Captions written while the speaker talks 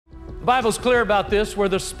The Bible's clear about this. Where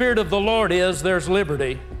the Spirit of the Lord is, there's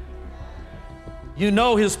liberty. You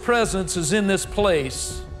know His presence is in this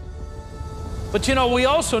place. But you know, we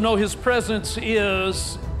also know His presence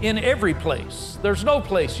is in every place. There's no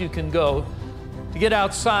place you can go to get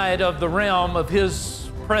outside of the realm of His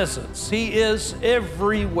presence. He is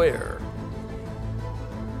everywhere.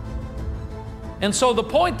 And so the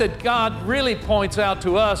point that God really points out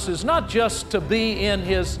to us is not just to be in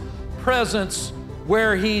His presence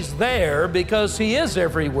where He's there, because He is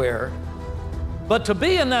everywhere, but to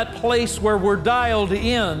be in that place where we're dialed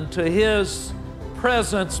in to His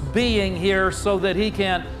presence being here so that He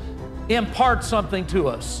can impart something to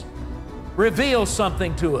us, reveal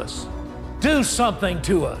something to us, do something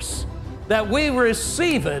to us, that we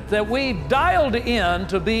receive it, that we dialed in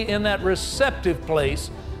to be in that receptive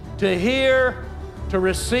place, to hear, to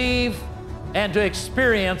receive, and to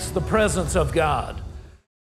experience the presence of God.